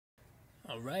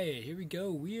Alright, here we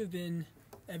go. We have been,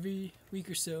 every week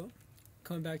or so,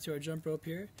 coming back to our jump rope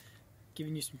here,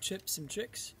 giving you some tips, some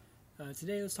tricks.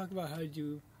 Today, let's talk about how to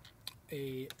do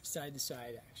a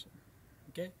side-to-side action.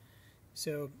 Okay?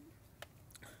 So,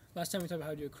 last time we talked about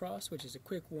how to do a cross, which is a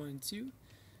quick 1-2.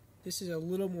 This is a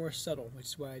little more subtle, which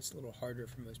is why it's a little harder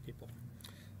for most people.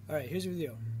 Alright, here's the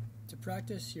deal. To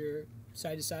practice your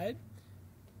side-to-side,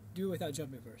 do it without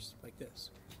jumping first, like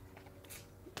this.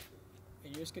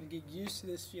 And you're just going to get used to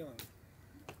this feeling.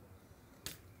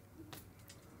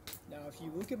 Now, if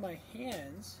you look at my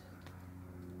hands,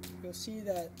 you'll see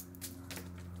that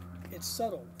it's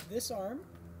subtle. This arm,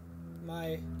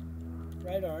 my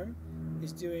right arm,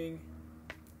 is doing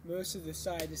most of the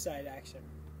side-to-side action.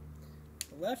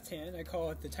 The left hand, I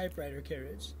call it the typewriter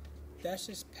carriage. That's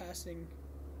just passing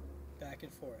back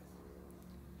and forth.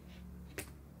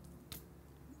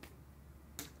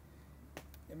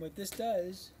 And what this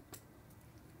does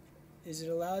is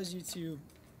it allows you to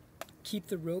keep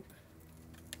the rope,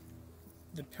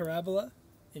 the parabola,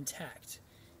 intact.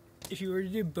 If you were to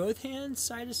do both hands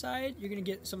side to side, you're going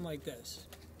to get something like this.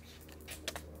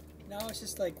 Now it's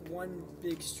just like one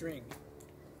big string,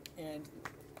 and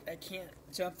I can't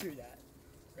jump through that,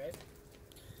 right?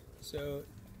 So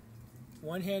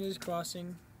one hand is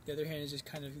crossing, the other hand is just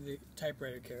kind of the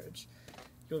typewriter carriage.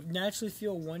 You'll naturally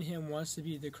feel one hand wants to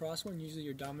be the cross one, usually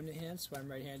your dominant hand, so I'm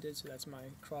right-handed, so that's my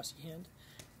crossy hand,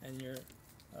 and your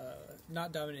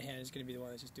not dominant hand is going to be the one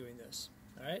that's just doing this.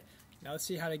 Alright, now let's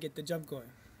see how to get the jump going.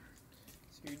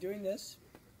 So you're doing this,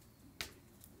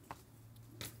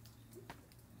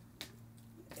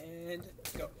 and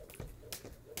go.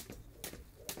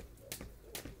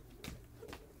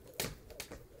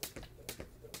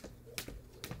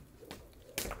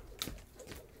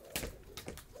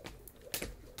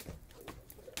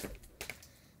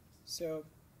 So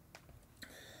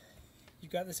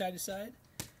you've got the side to side,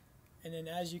 and then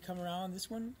as you come around this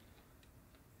one,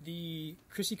 the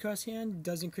crissy-cross hand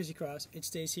doesn't crissy-cross, it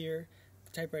stays here,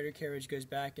 the typewriter carriage goes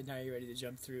back, and now you're ready to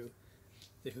jump through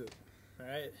the hoop.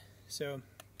 Alright, so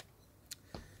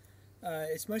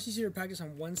it's much easier to practice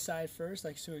on one side first.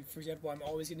 Like, so for example, I'm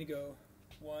always going to go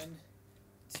 1,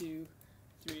 2,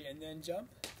 3, and then jump,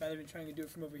 rather than trying to do it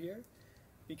from over here.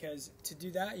 Because to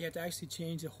do that, you have to actually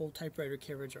change the whole typewriter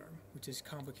carriage arm, which is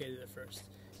complicated at first.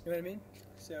 You know what I mean?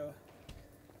 So,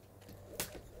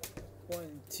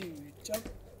 1, 2, jump.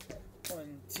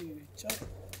 1, 2, jump.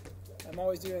 I'm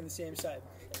always doing it on the same side.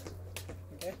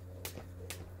 Okay?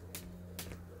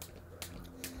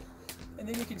 And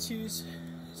then you can choose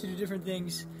to do different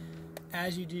things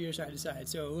as you do your side to side.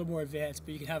 So a little more advanced,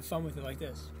 but you can have fun with it like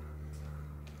this.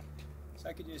 So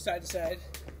I could do side to side,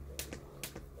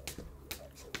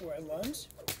 where I lunge.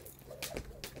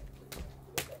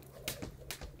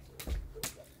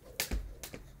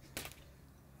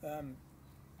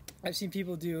 I've seen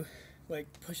people do like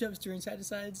push-ups during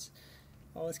side-to-sides,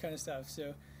 all this kind of stuff.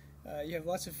 So you have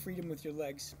lots of freedom with your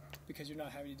legs because you're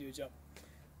not having to do a jump.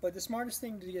 But the smartest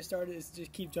thing to get started is to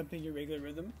just keep jumping your regular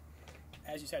rhythm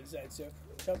as you side-to-side. So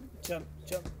jump, jump,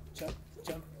 jump, jump,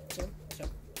 jump, jump,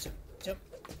 jump, jump, jump.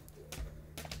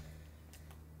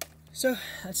 So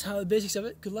that's how the basics of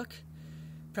it. Good luck.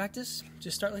 Practice.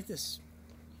 Just start like this.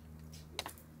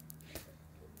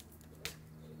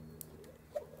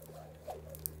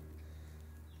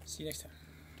 See you next time.